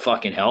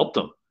 fucking help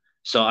them.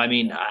 So, I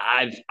mean,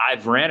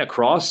 I've ran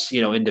across,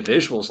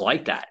 individuals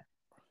like that.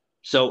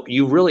 So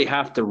you really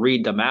have to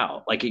read them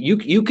out. Like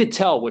you could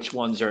tell which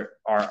ones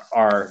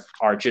are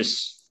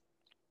just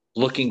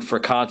looking for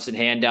constant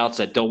handouts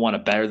that don't want to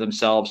better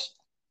themselves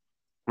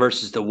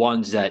versus the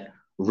ones that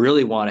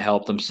really want to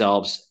help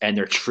themselves, and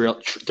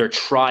they're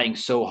trying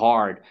so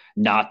hard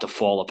not to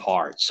fall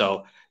apart.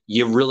 So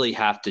you really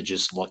have to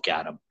just look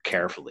at them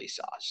carefully,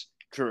 Sauce.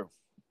 True.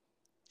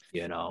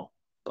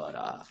 But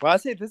well, I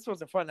say this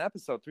was a fun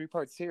episode,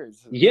 3-part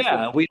series.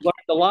 Yeah, we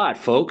learned a lot,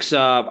 folks.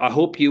 I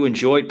hope you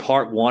enjoyed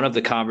part 1 of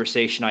the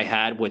conversation I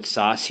had with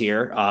Sauce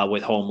here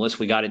with homeless.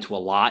 We got into a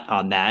lot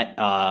on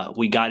that.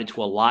 We got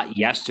into a lot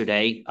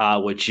yesterday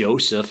with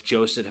Joseph.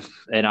 Joseph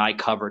and I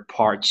covered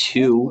part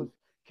 2.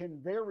 Can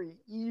very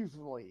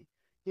easily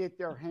get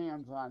their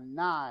hands on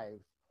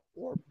knives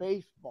or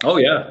baseball. Oh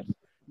yeah.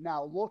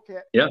 Now look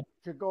at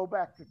to go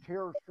back to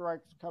terror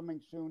strikes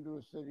coming soon to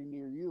a city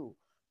near you.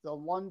 The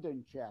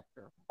London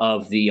chapter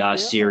of the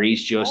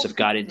series. Joseph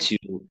got into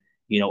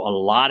a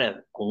lot of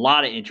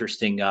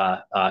interesting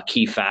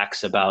key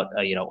facts about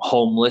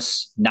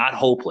homeless, not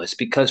hopeless,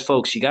 because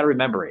folks, you got to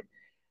remember it.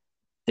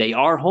 They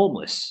are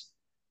homeless,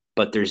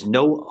 but there's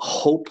no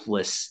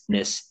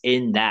hopelessness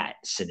in that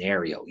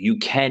scenario. You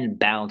can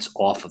bounce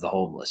off of the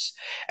homeless.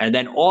 And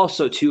then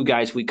also, too,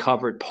 guys, we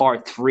covered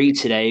part 3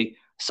 today.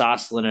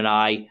 Soslin and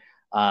I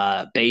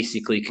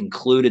basically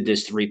concluded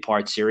this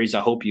 3-part series.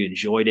 I hope you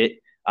enjoyed it.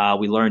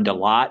 We learned a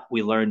lot.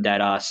 We learned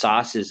that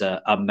Sauce is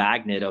a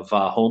magnet of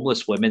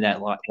homeless women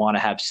that want to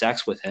have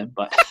sex with him.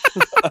 But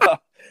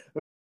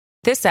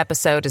This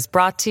episode is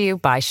brought to you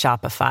by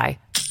Shopify.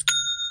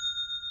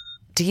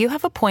 Do you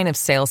have a point of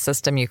sale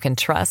system you can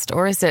trust,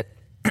 or is it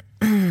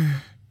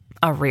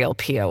a real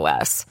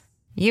POS?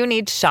 You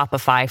need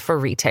Shopify for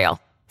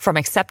retail. From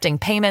accepting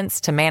payments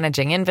to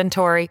managing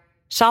inventory,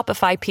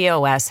 Shopify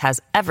POS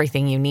has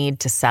everything you need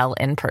to sell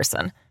in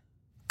person.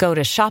 Go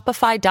to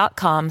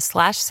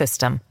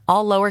shopify.com/system,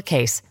 all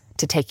lowercase,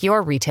 to take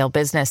your retail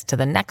business to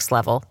the next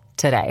level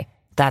today.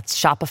 That's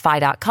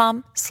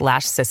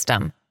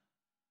shopify.com/system.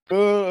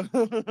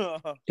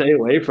 Stay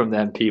away from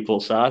them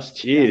people, Sauce.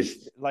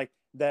 Jeez. Like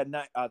that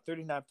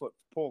 39-foot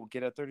pole.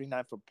 Get a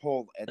 39-foot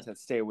pole and to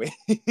stay away.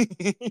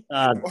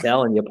 I'm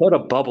telling you, put a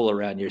bubble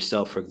around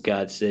yourself, for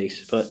God's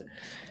sakes. But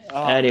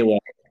anyway.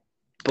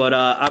 But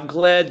I'm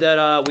glad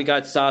that we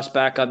got Sauce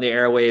back on the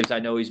airwaves. I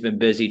know he's been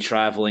busy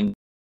traveling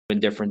and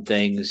different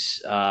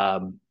things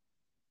and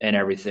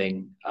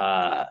everything.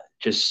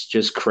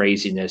 Just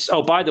craziness.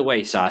 Oh, by the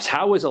way, Sauce,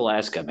 how was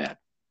Alaska, man?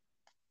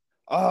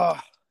 Oh,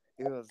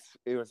 it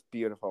was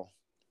beautiful.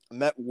 I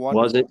met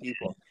wonderful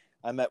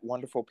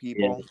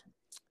people.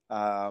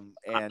 And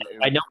I know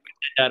we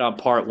did that on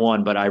part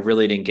 1, but I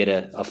really didn't get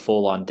a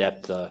full on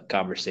depth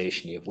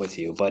conversation with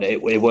you. But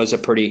it was a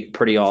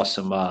pretty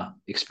awesome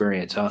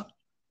experience, huh?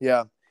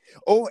 Yeah.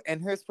 Oh,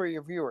 and here's for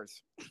your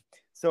viewers.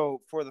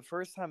 So for the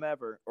first time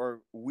ever,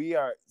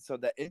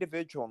 that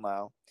individual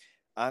now,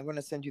 I'm going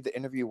to send you the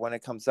interview when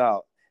it comes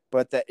out.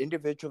 But that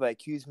individual that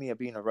accused me of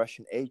being a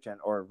Russian agent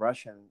or a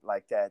Russian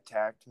that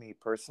attacked me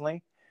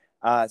personally.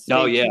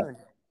 Tuned.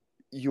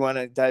 You want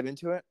to dive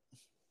into it?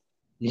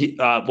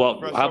 Well,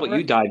 how about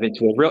you dive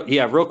into it?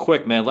 Real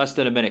quick, man. Less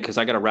than a minute, because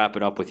I got to wrap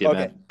it up with you,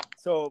 man.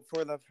 So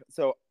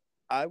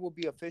I will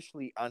be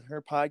officially on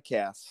her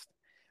podcast.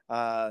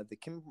 Do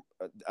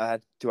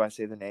I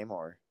say the name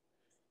or?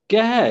 Go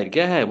ahead.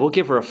 We'll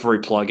give her a free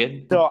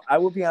plug-in. So I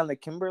will be on the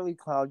Kimberly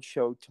Cloud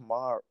show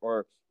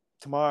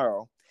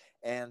tomorrow.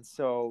 And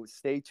so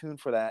stay tuned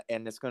for that.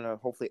 And it's going to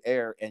hopefully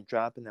air and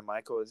drop. And then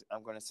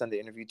I'm going to send the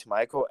interview to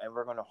Michael, and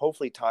we're going to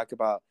hopefully talk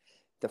about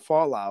the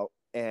fallout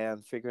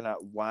and figuring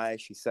out why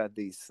she said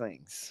these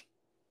things.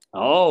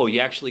 Oh,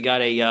 you actually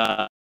got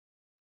a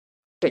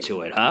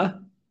to it, huh?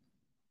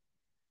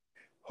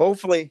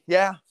 Hopefully,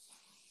 yeah.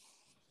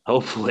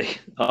 Hopefully.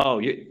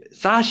 Oh,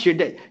 Sauce, you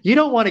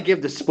don't want to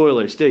give the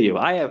spoilers, do you?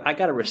 I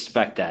gotta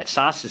respect that.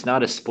 Sauce is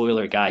not a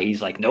spoiler guy.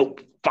 He's like, nope,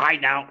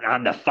 find out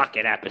on the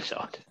fucking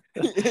episode.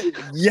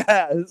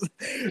 Yes.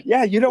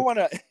 Yeah, you don't want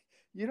to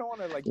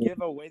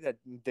give away the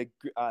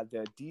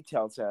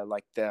details,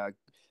 because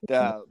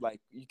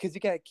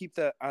you gotta keep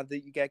the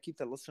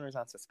listeners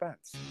on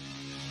suspense.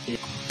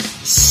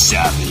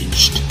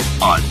 Savaged,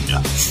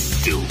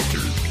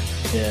 unfiltered.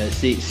 Yeah,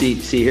 see.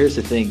 Here's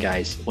the thing,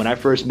 guys. When I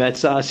first met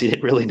Sauce, he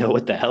didn't really know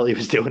what the hell he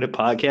was doing at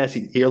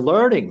podcast. You're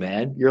learning,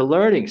 man. You're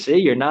learning. See,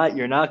 you're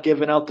not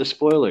giving out the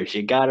spoilers.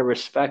 You gotta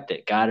respect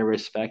it.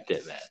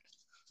 Man.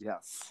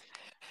 Yes.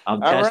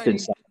 I'm testing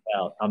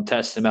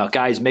them out.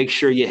 Guys, make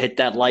sure you hit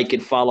that like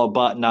and follow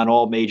button on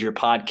all major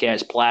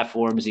podcast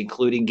platforms,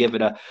 including give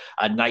it a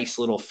nice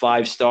little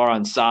 5-star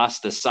on Sauce,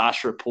 the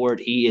Sauce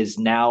Report. He is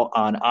now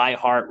on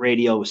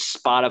iHeartRadio,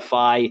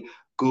 Spotify,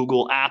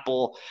 Google,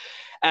 Apple,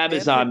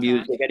 Amazon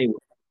Music, anyway,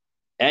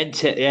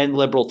 and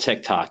liberal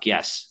TikTok.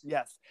 Yes.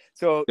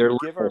 So they're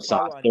give her a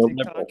follow on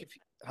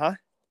TikTok.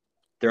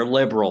 They're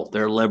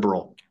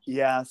liberal.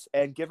 Yes,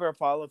 and give her a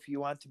follow if you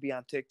want to be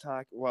on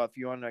TikTok. Well, if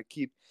you want to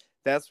keep,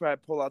 that's where I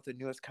pull out the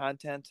newest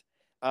content.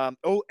 And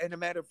a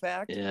matter of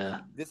fact,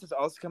 this is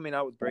also coming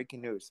out with breaking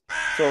news.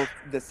 So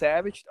the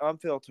Savaged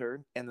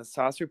Unfiltered and the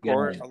Sauce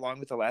Report, along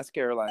with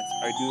Alaska Airlines,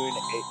 are doing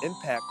an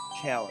impact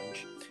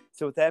challenge.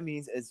 So what that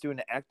means is doing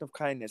an act of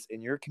kindness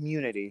in your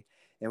community.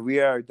 And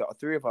the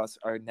 3 of us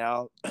are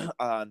now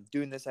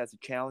doing this as a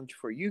challenge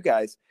for you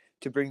guys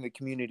to bring the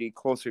community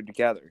closer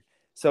together.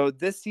 So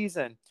this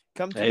season,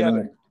 come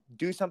together,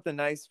 do something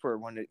nice for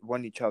one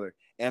each other,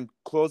 and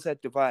close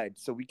that divide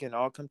so we can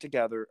all come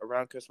together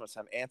around Christmas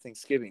time and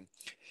Thanksgiving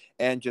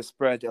and just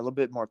spread a little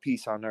bit more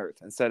peace on earth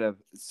instead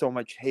of so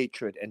much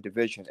hatred and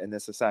division in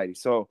this society.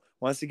 So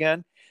once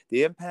again,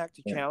 the Impact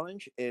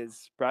Challenge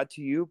is brought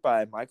to you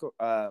by by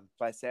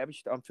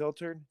Savaged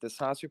Unfiltered, the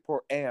Sauce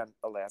Report, and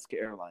Alaska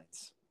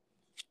Airlines.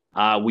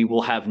 We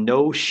will have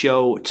no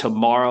show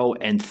tomorrow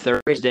and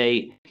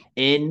Thursday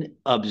in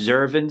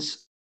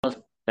observance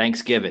of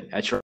Thanksgiving.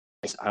 That's right.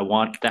 I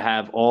want to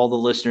have all the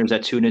listeners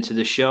that tune into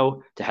the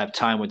show to have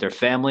time with their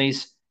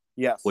families,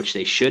 which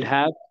they should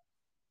have.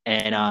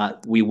 And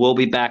we will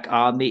be back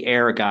on the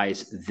air,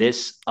 guys,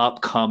 this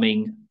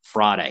upcoming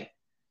Friday.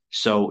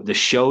 So the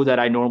show that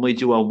I normally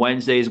do on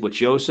Wednesdays with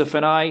Joseph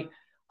and I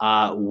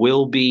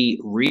will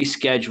be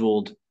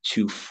rescheduled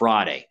to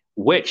Friday,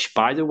 which,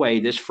 by the way,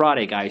 this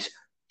Friday, guys,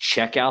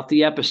 check out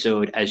the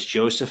episode as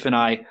Joseph and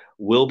I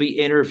will be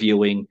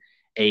interviewing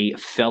a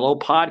fellow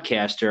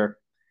podcaster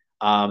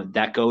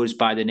that goes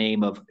by the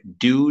name of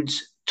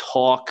Dudes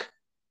Talk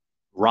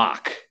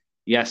Rock.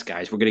 Yes,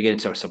 guys, we're going to get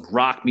into some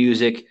rock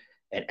music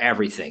and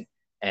everything.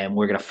 And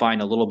we're going to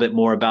find a little bit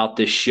more about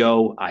this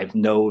show. I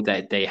know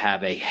that they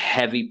have a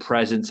heavy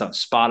presence on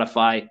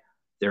Spotify.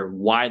 They're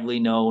widely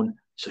known.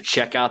 So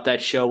check out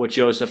that show with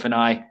Joseph and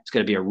I. It's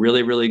going to be a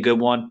really, really good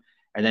one.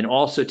 And then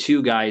also,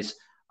 too, guys,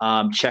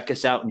 check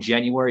us out in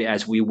January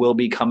as we will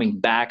be coming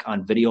back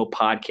on video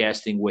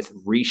podcasting with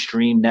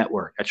Restream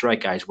Network. That's right,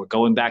 guys. We're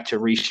going back to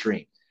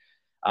Restream.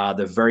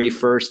 The very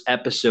first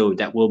episode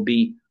that will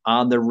be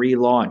on the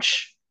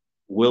relaunch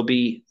will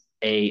be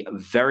a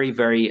very,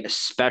 very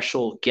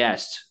special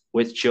guest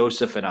with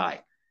Joseph and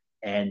I.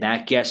 And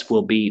that guest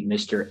will be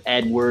Mr.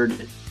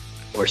 Edward,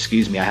 or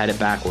excuse me, I had it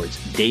backwards.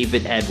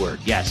 David Edward.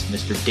 Yes,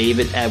 Mr.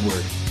 David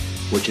Edward,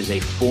 which is a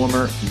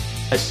former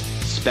U.S.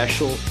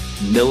 special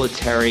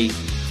military.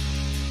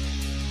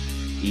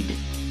 He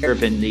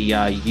served in the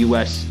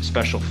U.S.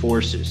 Special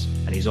Forces,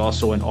 and he's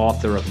also an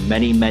author of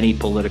many, many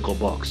political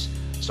books.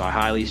 So I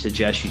highly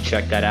suggest you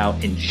check that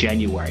out in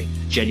January.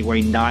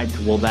 January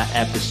 9th, that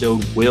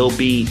episode will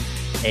be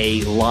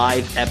a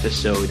live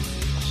episode.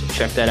 So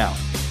check that out.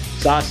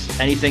 Sas,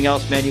 anything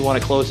else, man, you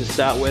want to close this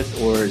out with,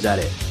 or is that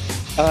it?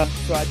 So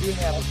I do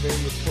have a very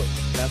important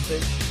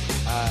message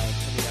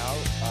coming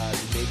out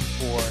the day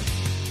before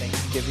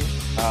Thanksgiving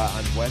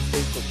on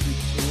Wednesday. So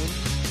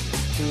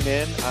tune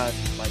in on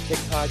my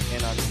TikTok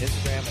and on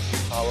Instagram. If you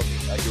follow me,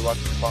 you're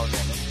welcome to follow me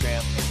on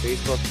Instagram and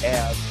Facebook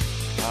as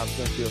I'm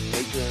going to do a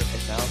major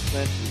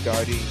announcement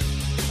regarding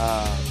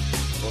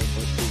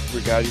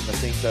the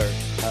things that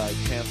are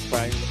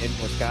transpiring in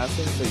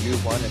Wisconsin. So you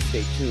want to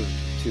stay tuned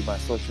to my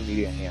social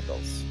media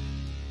handles.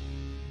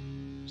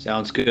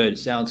 Sounds good.